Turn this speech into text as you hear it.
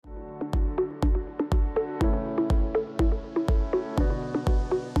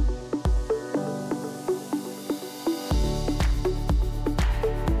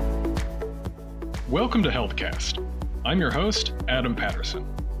Welcome to HealthCast. I'm your host, Adam Patterson.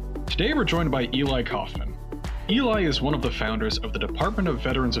 Today we're joined by Eli Kaufman. Eli is one of the founders of the Department of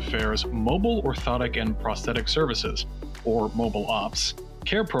Veterans Affairs Mobile Orthotic and Prosthetic Services, or Mobile Ops,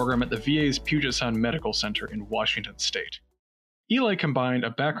 care program at the VA's Puget Sound Medical Center in Washington State. Eli combined a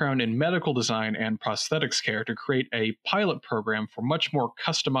background in medical design and prosthetics care to create a pilot program for much more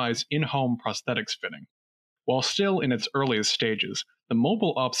customized in-home prosthetics fitting. While still in its earliest stages, the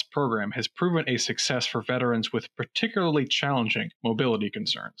Mobile Ops program has proven a success for veterans with particularly challenging mobility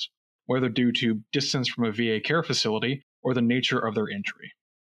concerns, whether due to distance from a VA care facility or the nature of their injury.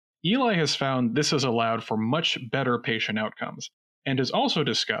 Eli has found this has allowed for much better patient outcomes, and has also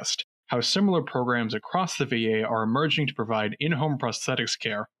discussed how similar programs across the VA are emerging to provide in-home prosthetics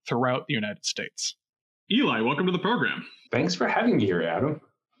care throughout the United States. Eli, welcome to the program. Thanks for having me here, Adam.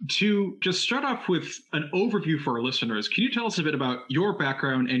 To just start off with an overview for our listeners, can you tell us a bit about your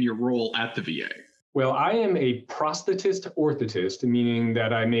background and your role at the VA? Well, I am a prosthetist orthotist, meaning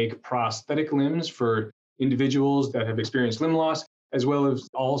that I make prosthetic limbs for individuals that have experienced limb loss, as well as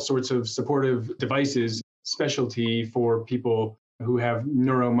all sorts of supportive devices, specialty for people who have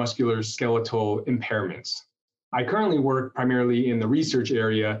neuromuscular skeletal impairments. I currently work primarily in the research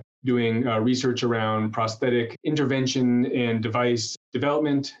area, doing research around prosthetic intervention and device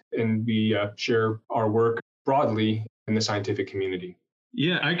development, and we share our work broadly in the scientific community.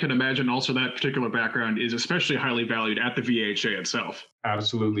 Yeah, I can imagine also that particular background is especially highly valued at the VHA itself.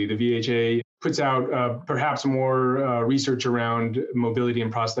 Absolutely. The VHA puts out perhaps more research around mobility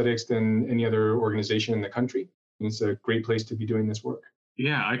and prosthetics than any other organization in the country. And it's a great place to be doing this work.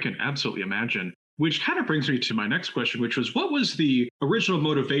 Yeah, I can absolutely imagine. Which kind of brings me to my next question, which was, what was the original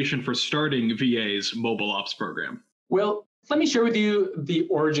motivation for starting VA's Mobile Ops program? Well, let me share with you the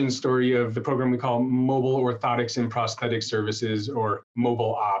origin story of the program we call Mobile Orthotics and Prosthetic Services, or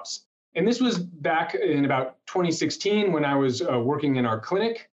Mobile Ops. And this was back in about 2016 when I was working in our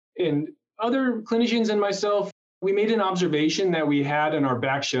clinic. And other clinicians and myself, we made an observation that we had in our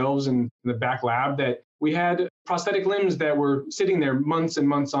back shelves and in the back lab that we had prosthetic limbs that were sitting there months and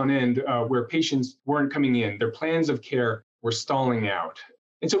months on end where patients weren't coming in. Their plans of care were stalling out.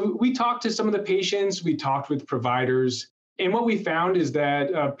 And so we talked to some of the patients, we talked with providers, and what we found is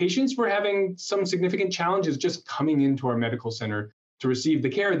that patients were having some significant challenges just coming into our medical center to receive the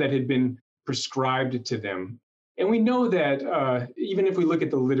care that had been prescribed to them. And we know that even if we look at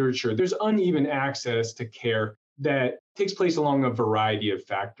the literature, there's uneven access to care that takes place along a variety of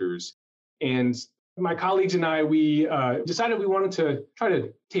factors. And my colleagues and I, we decided we wanted to try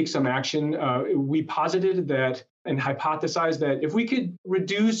to take some action. We posited that and hypothesized that if we could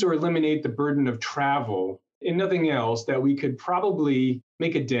reduce or eliminate the burden of travel and nothing else, that we could probably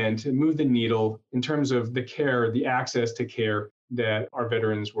make a dent and move the needle in terms of the care, the access to care that our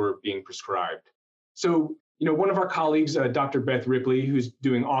veterans were being prescribed. So, one of our colleagues, Dr. Beth Ripley, who's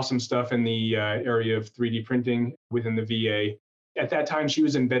doing awesome stuff in the area of 3D printing within the VA, at that time, she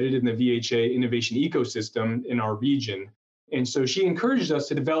was embedded in the VHA innovation ecosystem in our region. And so she encouraged us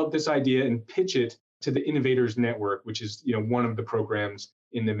to develop this idea and pitch it to the Innovators Network, which is one of the programs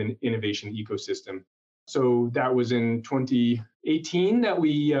in the innovation ecosystem. So that was in 2018 that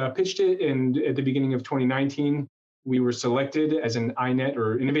we pitched it. And at the beginning of 2019, we were selected as an INET,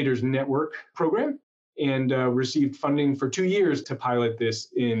 or Innovators Network program, and received funding for 2 years to pilot this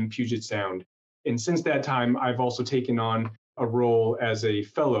in Puget Sound. And since that time, I've also taken on a role as a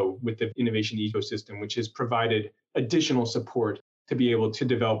fellow with the innovation ecosystem, which has provided additional support to be able to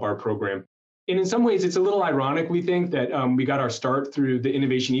develop our program. And in some ways, it's a little ironic, we think, that we got our start through the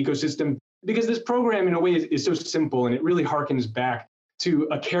innovation ecosystem, because this program, in a way, is so simple, and it really harkens back to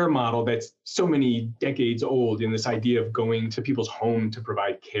a care model that's so many decades old in this idea of going to people's home to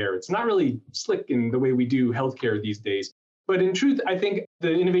provide care. It's not really slick in the way we do healthcare these days. But in truth, I think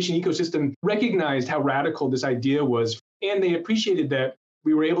the innovation ecosystem recognized how radical this idea was, and they appreciated that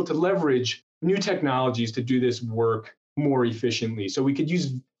we were able to leverage new technologies to do this work more efficiently. So we could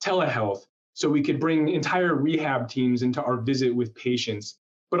use telehealth, so we could bring entire rehab teams into our visit with patients.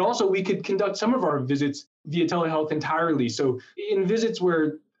 But also we could conduct some of our visits via telehealth entirely. So in visits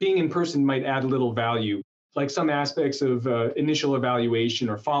where being in person might add little value, like some aspects of initial evaluation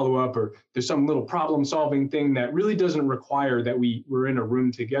or follow-up, or there's some little problem-solving thing that really doesn't require that we're in a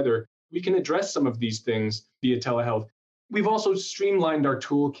room together, we can address some of these things via telehealth. We've also streamlined our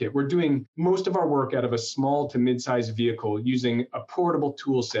toolkit. We're doing most of our work out of a small to mid-sized vehicle using a portable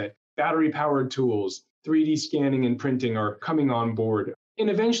tool set. Battery-powered tools, 3D scanning and printing are coming on board. And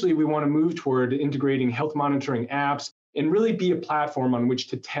eventually we want to move toward integrating health monitoring apps and really be a platform on which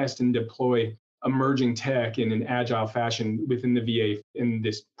to test and deploy emerging tech in an agile fashion within the VA in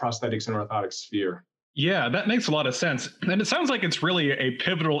this prosthetics and orthotics sphere. Yeah, that makes a lot of sense. And it sounds like it's really a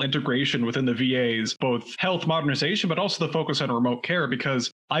pivotal integration within the VA's both health modernization, but also the focus on remote care,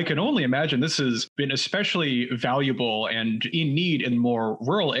 because I can only imagine this has been especially valuable and in need in more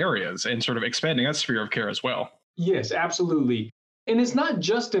rural areas and sort of expanding that sphere of care as well. Yes, absolutely. And it's not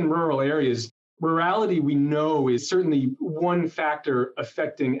just in rural areas. Rurality, we know, is certainly one factor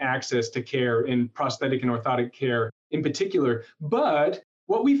affecting access to care in prosthetic and orthotic care in particular. But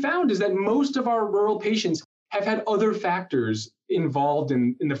what we found is that most of our rural patients have had other factors involved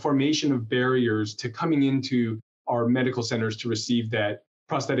in the formation of barriers to coming into our medical centers to receive that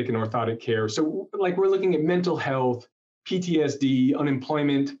prosthetic and orthotic care. So, like, we're looking at mental health, PTSD,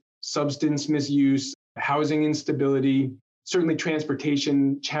 unemployment, substance misuse, housing instability, certainly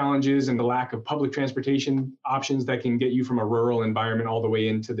transportation challenges and the lack of public transportation options that can get you from a rural environment all the way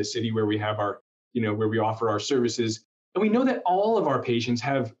into the city where we have our, where we offer our services. And we know that all of our patients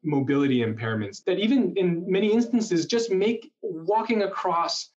have mobility impairments that even in many instances just make walking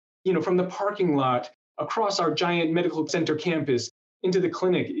across, from the parking lot across our giant medical center campus into the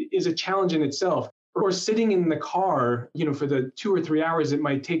clinic is a challenge in itself. Or sitting in the car, for the 2 or 3 hours it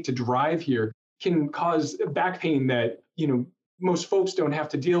might take to drive here can cause back pain that, most folks don't have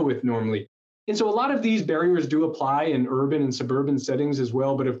to deal with normally. And so a lot of these barriers do apply in urban and suburban settings as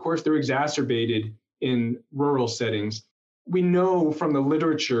well, but of course they're exacerbated in rural settings. We know from the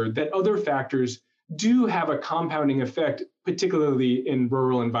literature that other factors do have a compounding effect, particularly in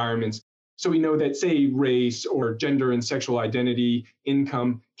rural environments. So we know that, say, race or gender and sexual identity,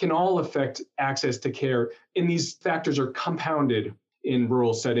 income can all affect access to care. And these factors are compounded in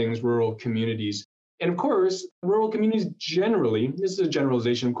rural settings, rural communities. And of course, rural communities generally, this is a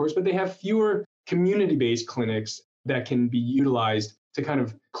generalization, of course, but they have fewer community-based clinics that can be utilized to kind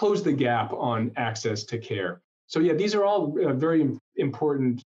of close the gap on access to care. So yeah, these are all very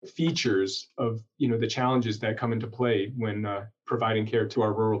important features of the challenges that come into play when providing care to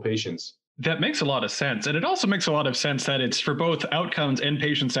our rural patients. That makes a lot of sense. And it also makes a lot of sense that it's for both outcomes and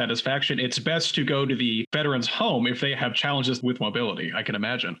patient satisfaction. It's best to go to the veteran's home if they have challenges with mobility, I can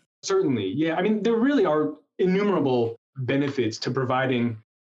imagine. Certainly. Yeah. I mean, there really are innumerable benefits to providing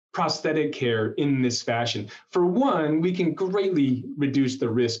prosthetic care in this fashion. For one, we can greatly reduce the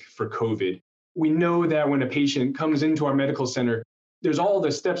risk for COVID. We know that when a patient comes into our medical center, there's all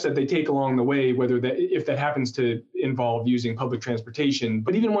the steps that they take along the way, whether that if that happens to involve using public transportation.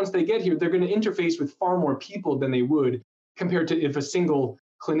 But even once they get here, they're going to interface with far more people than they would compared to if a single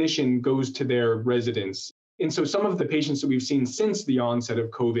clinician goes to their residence. And so some of the patients that we've seen since the onset of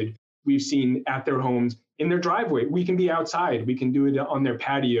COVID, we've seen at their homes, in their driveway. We can be outside. We can do it on their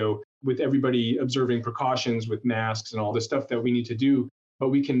patio with everybody observing precautions with masks and all the stuff that we need to do. But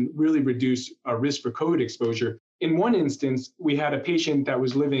we can really reduce our risk for COVID exposure. In one instance, we had a patient that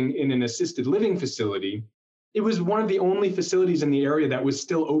was living in an assisted living facility. It was one of the only facilities in the area that was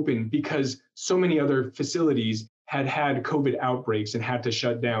still open because so many other facilities had had COVID outbreaks and had to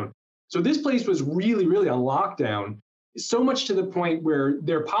shut down. So this place was really, really on lockdown, so much to the point where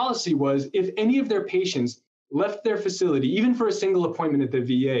their policy was if any of their patients left their facility, even for a single appointment at the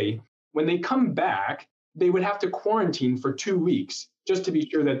VA, when they come back, they would have to quarantine for 2 weeks just to be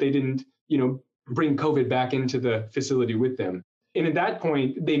sure that they didn't, bring COVID back into the facility with them. And at that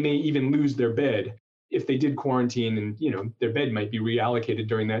point, they may even lose their bed if they did quarantine and, their bed might be reallocated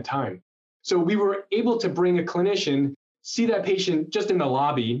during that time. So we were able to bring a clinician, see that patient just in the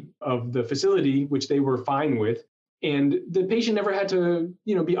lobby of the facility, which they were fine with. And the patient never had to,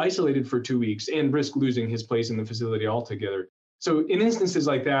 be isolated for 2 weeks and risk losing his place in the facility altogether. So in instances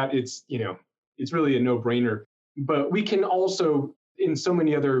like that, it's really a no-brainer. But we can also, in so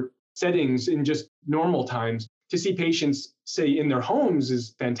many other settings in just normal times, to see patients, say, in their homes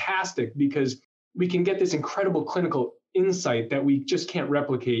is fantastic because we can get this incredible clinical insight that we just can't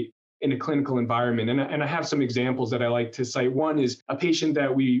replicate in a clinical environment. And I have some examples that I like to cite. One is a patient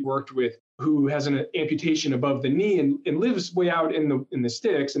that we worked with who has an amputation above the knee and lives way out in the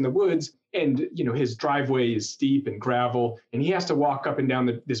sticks, in the woods. And, his driveway is steep and gravel, and he has to walk up and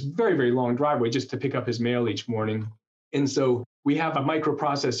down this very, very long driveway just to pick up his mail each morning. And so we have a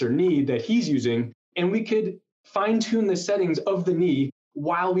microprocessor knee that he's using, and we could fine tune the settings of the knee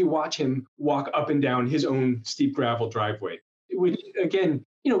while we watch him walk up and down his own steep gravel driveway. Which, again,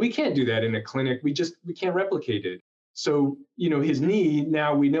 we can't do that in a clinic. We can't replicate it. So, his knee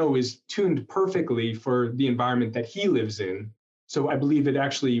now we know is tuned perfectly for the environment that he lives in. So I believe that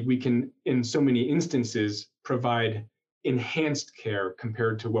actually we can, in so many instances, provide enhanced care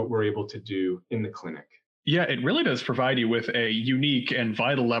compared to what we're able to do in the clinic. Yeah, it really does provide you with a unique and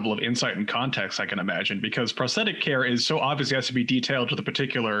vital level of insight and context, I can imagine, because prosthetic care is so obviously has to be detailed to the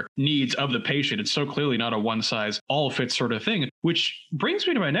particular needs of the patient. It's so clearly not a one size all fits sort of thing, which brings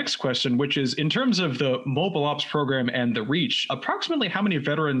me to my next question, which is in terms of the mobile ops program and the reach, approximately how many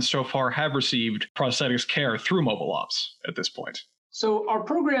veterans so far have received prosthetics care through mobile ops at this point? So our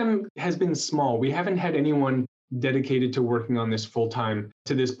program has been small. We haven't had anyone dedicated to working on this full time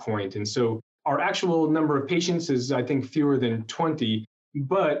to this point. And so our actual number of patients is, I think, fewer than 20.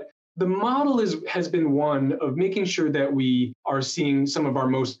 But the model has been one of making sure that we are seeing some of our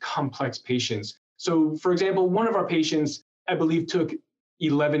most complex patients. So, for example, one of our patients, I believe, took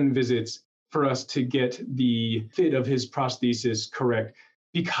 11 visits for us to get the fit of his prosthesis correct.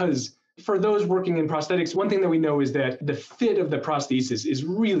 Because for those working in prosthetics, one thing that we know is that the fit of the prosthesis is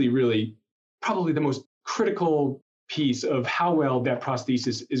really, really probably the most critical piece of how well that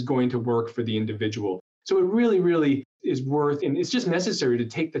prosthesis is going to work for the individual. So it really, really is worth, and it's just necessary to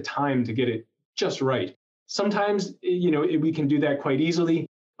take the time to get it just right. Sometimes, we can do that quite easily.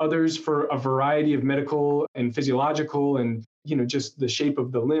 Others, for a variety of medical and physiological and, just the shape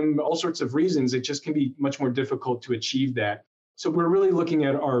of the limb, all sorts of reasons, it just can be much more difficult to achieve that. So we're really looking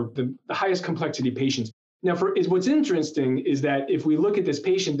at the highest complexity patients. Now, what's interesting is that if we look at this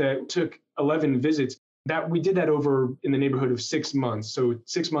patient that took 11 visits, that we did that over in the neighborhood of 6 months. So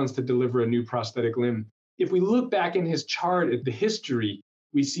 6 months to deliver a new prosthetic limb. If we look back in his chart at the history,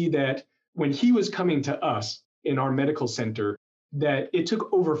 we see that when he was coming to us in our medical center, that it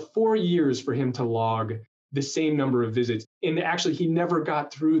took over 4 years for him to log the same number of visits. And actually, he never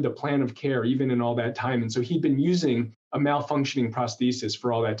got through the plan of care, even in all that time. And so he'd been using a malfunctioning prosthesis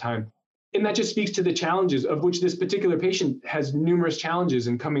for all that time. And that just speaks to the challenges of which this particular patient has numerous challenges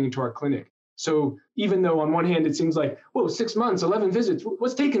in coming into our clinic. So even though on one hand, it seems like, whoa, 6 months, 11 visits,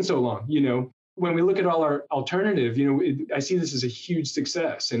 what's taking so long? When we look at all our alternative, I see this as a huge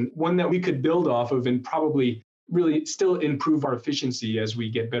success and one that we could build off of and probably really still improve our efficiency as we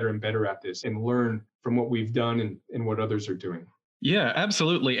get better and better at this and learn from what we've done and what others are doing. Yeah,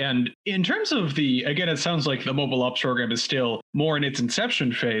 absolutely. And in terms of again, it sounds like the mobile ops program is still more in its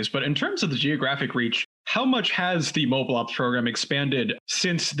inception phase, but in terms of the geographic reach, how much has the mobile ops program expanded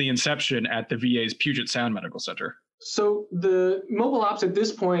since the inception at the VA's Puget Sound Medical Center? So the mobile ops at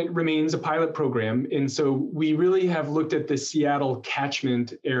this point remains a pilot program. And so we really have looked at the Seattle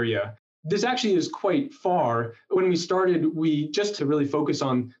catchment area. This actually is quite far. When we started, just to really focus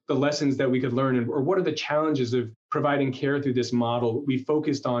on the lessons that we could learn or what are the challenges of providing care through this model, we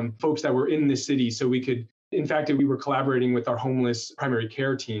focused on folks that were in the city so we could, in fact, we were collaborating with our homeless primary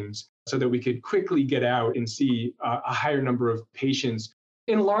care teams so that we could quickly get out and see a higher number of patients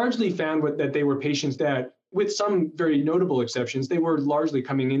and largely found that they were patients that, with some very notable exceptions, they were largely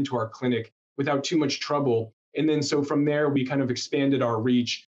coming into our clinic without too much trouble. And then so from there, we kind of expanded our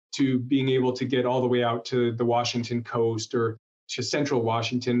reach to being able to get all the way out to the Washington coast or to central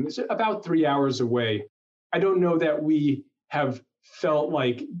Washington. It's about 3 hours away. I don't know that we have felt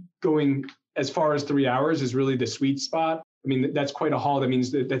like going as far as 3 hours is really the sweet spot. I mean, that's quite a haul. That means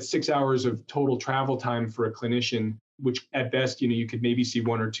that's 6 hours of total travel time for a clinician, which at best, you could maybe see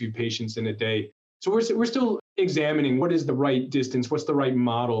 1 or 2 patients in a day. So we're still examining what is the right distance, what's the right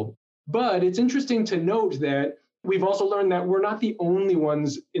model. But it's interesting to note that we've also learned that we're not the only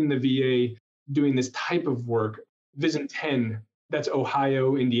ones in the VA doing this type of work. Vision 10, that's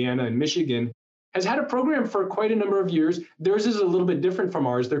Ohio, Indiana, and Michigan, has had a program for quite a number of years. Theirs is a little bit different from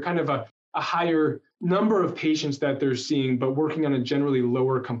ours. They're kind of a higher number of patients that they're seeing, but working on a generally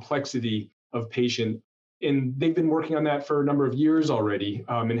lower complexity of patient. And they've been working on that for a number of years already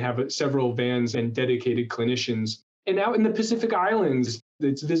and have several vans and dedicated clinicians. And out in the Pacific Islands,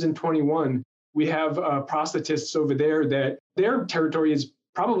 it's Vision 21, we have prosthetists over there that their territory is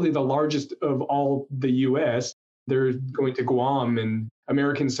probably the largest of all the US. They're going to Guam and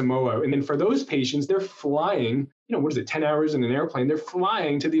American Samoa. And then for those patients, they're flying, 10 hours in an airplane. They're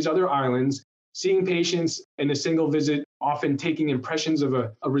flying to these other islands, seeing patients in a single visit, often taking impressions of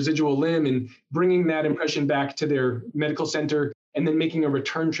a residual limb and bringing that impression back to their medical center and then making a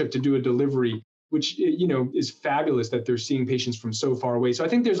return trip to do a delivery, which, is fabulous that they're seeing patients from so far away. So I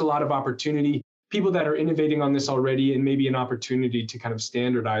think there's a lot of opportunity, people that are innovating on this already, and maybe an opportunity to kind of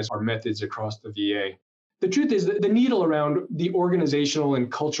standardize our methods across the VA. The truth is that the needle around the organizational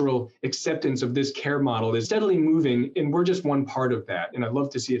and cultural acceptance of this care model is steadily moving, and we're just one part of that. And I'd love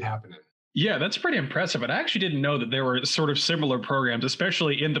to see it happening. Yeah, that's pretty impressive. And I actually didn't know that there were sort of similar programs,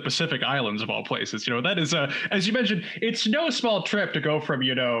 especially in the Pacific Islands of all places. That is, as you mentioned, it's no small trip to go from,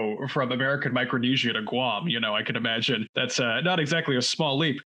 from American Micronesia to Guam. I can imagine that's not exactly a small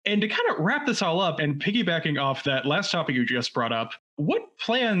leap. And to kind of wrap this all up and piggybacking off that last topic you just brought up, what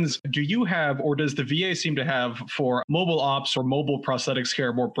plans do you have or does the VA seem to have for mobile ops or mobile prosthetics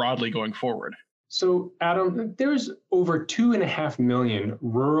care more broadly going forward? So, Adam, there's over 2.5 million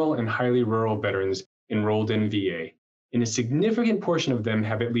rural and highly rural veterans enrolled in VA, and a significant portion of them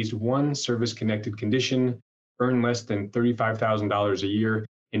have at least one service-connected condition, earn less than $35,000 a year,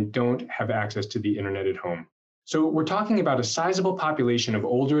 and don't have access to the internet at home. So we're talking about a sizable population of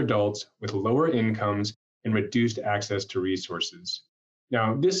older adults with lower incomes and reduced access to resources.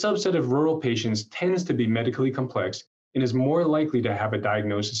 Now, this subset of rural patients tends to be medically complex and is more likely to have a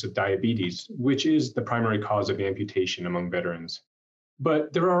diagnosis of diabetes, which is the primary cause of amputation among veterans.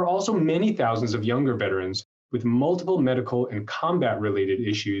 But there are also many thousands of younger veterans with multiple medical and combat-related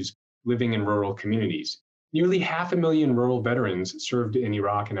issues living in rural communities. Nearly 500,000 rural veterans served in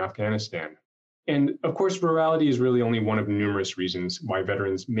Iraq and Afghanistan. And of course, rurality is really only one of numerous reasons why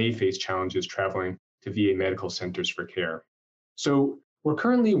veterans may face challenges traveling to VA medical centers for care. So we're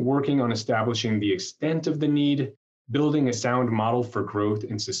currently working on establishing the extent of the need, building a sound model for growth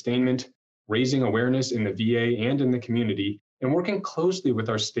and sustainment, raising awareness in the VA and in the community, and working closely with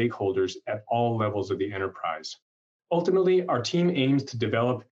our stakeholders at all levels of the enterprise. Ultimately, our team aims to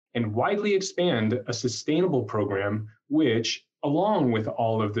develop and widely expand a sustainable program which, along with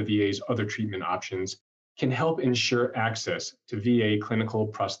all of the VA's other treatment options, can help ensure access to VA clinical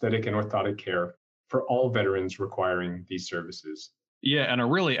prosthetic and orthotic care for all veterans requiring these services. Yeah, and a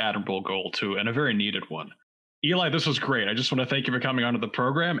really admirable goal too, and a very needed one. Eli, this was great. I just want to thank you for coming onto the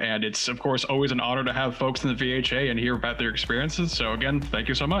program, and it's, of course, always an honor to have folks in the VHA and hear about their experiences. So again, thank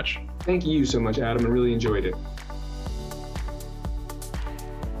you so much. Thank you so much, Adam. I really enjoyed it.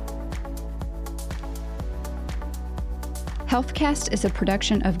 HealthCast is a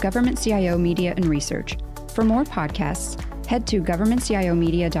production of Government CIO Media and Research. For more podcasts, head to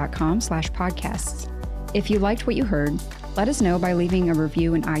governmentciomedia.com/podcasts. If you liked what you heard, let us know by leaving a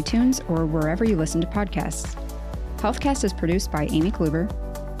review in iTunes or wherever you listen to podcasts. HealthCast is produced by Amy Kluber,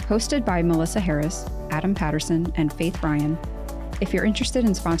 hosted by Melissa Harris, Adam Patterson, and Faith Ryan. If you're interested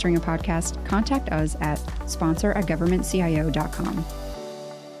in sponsoring a podcast, contact us at sponsor@governmentcio.com.